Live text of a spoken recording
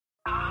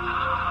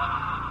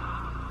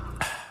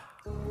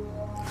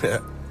Yeah,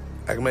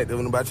 I can make that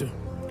one about you.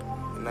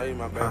 Now you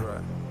my baby,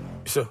 right?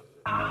 Sure.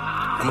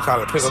 I'ma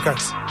call it pink, okay?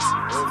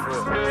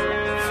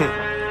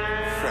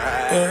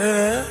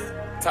 Yeah.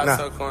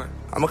 Nah,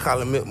 I'ma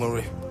call it Milk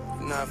Marie.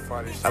 Nah,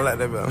 I like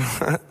that better.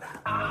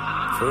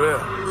 For real.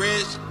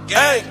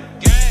 Hey,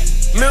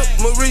 Milk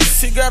Marie,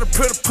 she got a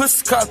pretty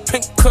pussy called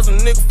pink, cause a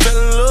nigga fell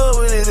in love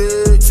with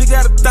it. She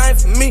got a thing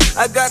for me,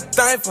 I got a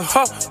thing for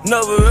her.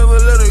 Never ever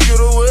let her get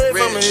away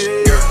from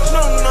me.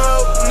 No, no,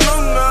 no,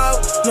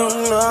 no,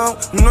 no,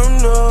 no,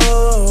 no,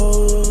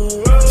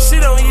 no. She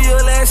don't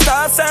yield at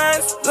stop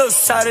signs. Little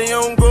shawty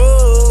on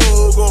go,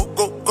 go,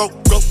 go, go,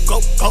 go, go,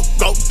 go,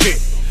 go, get.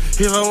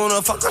 If I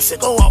wanna fuck her, she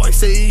gon' always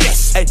say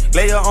yes. Hey,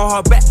 lay her on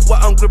her back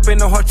while I'm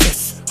gripping on her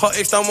chest. Her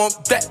ex don't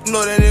want that,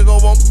 no, that nigga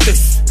want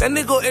this. That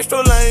nigga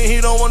extra lane, he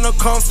don't wanna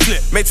come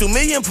flip. Make 2.5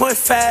 million,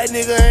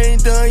 nigga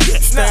ain't done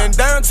yet. Stand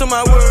down to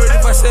my word,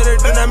 if I said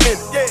it, then I meant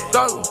it.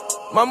 Dog,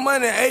 my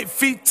money 8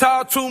 feet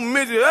tall, 2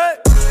 midgets,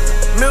 hey.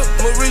 Milk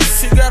Marie,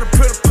 she got a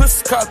pretty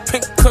pussy called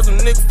pink, cause a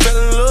nigga fell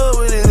in love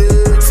with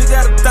it. She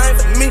got a thing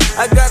for me,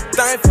 I got a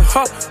thing for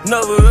her.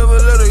 Never ever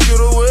let her get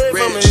away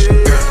from me.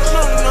 No,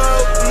 no,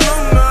 no,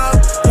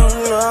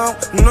 no, no,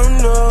 no,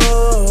 no.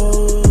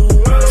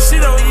 She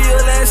don't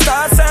yield at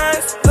stop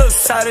signs. Little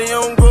shawty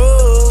on go,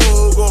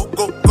 go,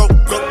 go, go,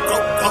 go, go,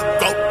 go,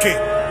 go, kick.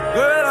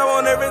 Girl, I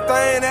want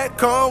everything that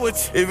come with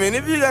you. Even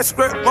if you got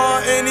scrap more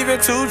and even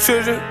 2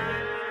 children,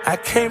 I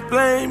can't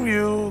blame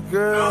you,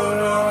 girl.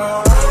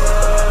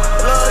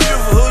 Love you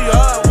for who you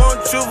are,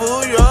 want you for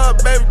who you are.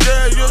 Baby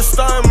girl, you a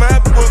star in my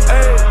book.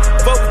 Hey,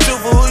 fuck with you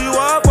for who you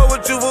are, fuck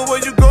with you for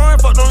where you going.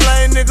 Fuck them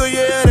lame nigga,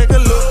 yeah, they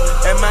can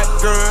look at my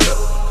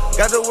girl.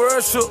 Got the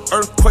world shook,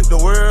 earthquake the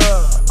world.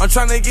 I'm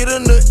tryna get a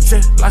nut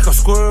check like a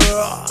squirrel.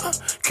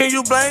 Can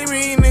you blame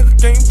me, nigga?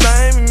 Can't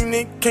blame me,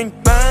 nigga, can't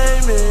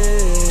blame me.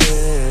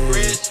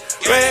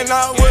 Ran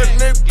out with a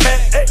nigga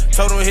pack,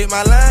 told him hit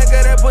my line,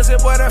 got that pussy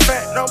boy that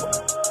fat number.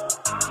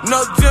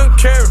 No Jim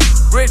Carrey,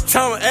 rich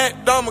Thomas,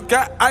 act dumber.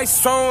 Got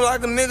ice on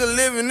like a nigga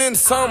living in the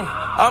summer.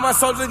 All my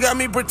soldiers got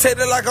me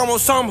protected like I'm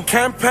Osama.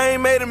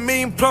 Campaign made $1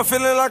 million plus,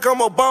 feeling like I'm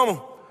Obama.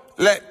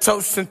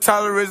 Lactose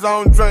intolerance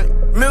on drink.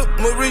 Milk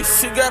Marie,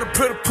 she got a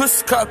pretty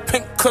pussy called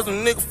pink, cause a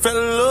nigga fell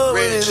in love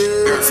with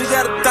it. She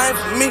got a thing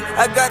for me,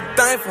 I got a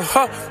thing for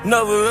her.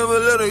 Never ever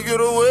let her get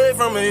away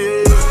from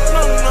me.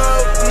 No, no,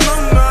 no,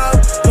 no,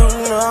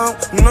 no,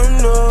 no,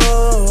 no.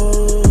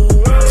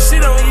 She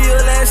don't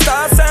yield at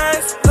stop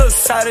signs. Little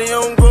shawty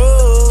on go,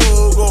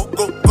 go,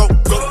 go, go,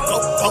 go, go,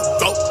 go,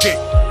 go, kick.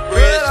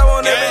 Girl, I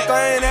want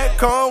everything that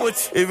come with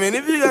you. Even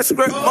if you got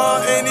scrap more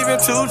and even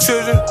 2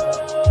 children,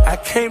 I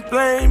can't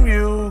blame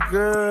you,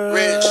 girl.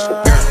 Rich.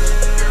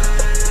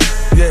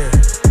 Yeah.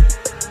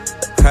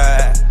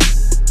 Hi.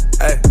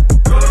 Hey.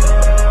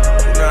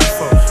 You know how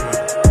folks, man.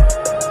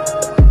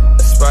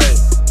 Despite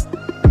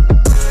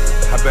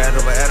how bad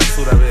of an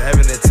attitude I've been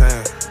having that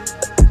time,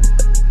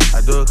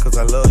 I do it cause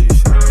I love you,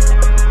 shit.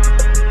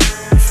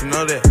 You should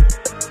know that.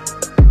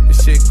 This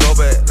shit go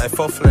back like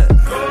 4 flat. For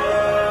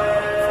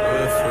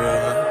real,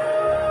 man.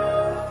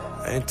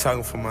 I ain't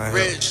talking for my head.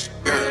 Rich.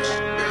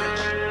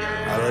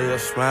 I love your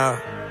smile,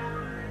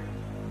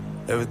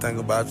 everything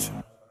about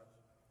you.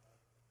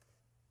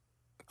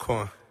 Come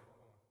on.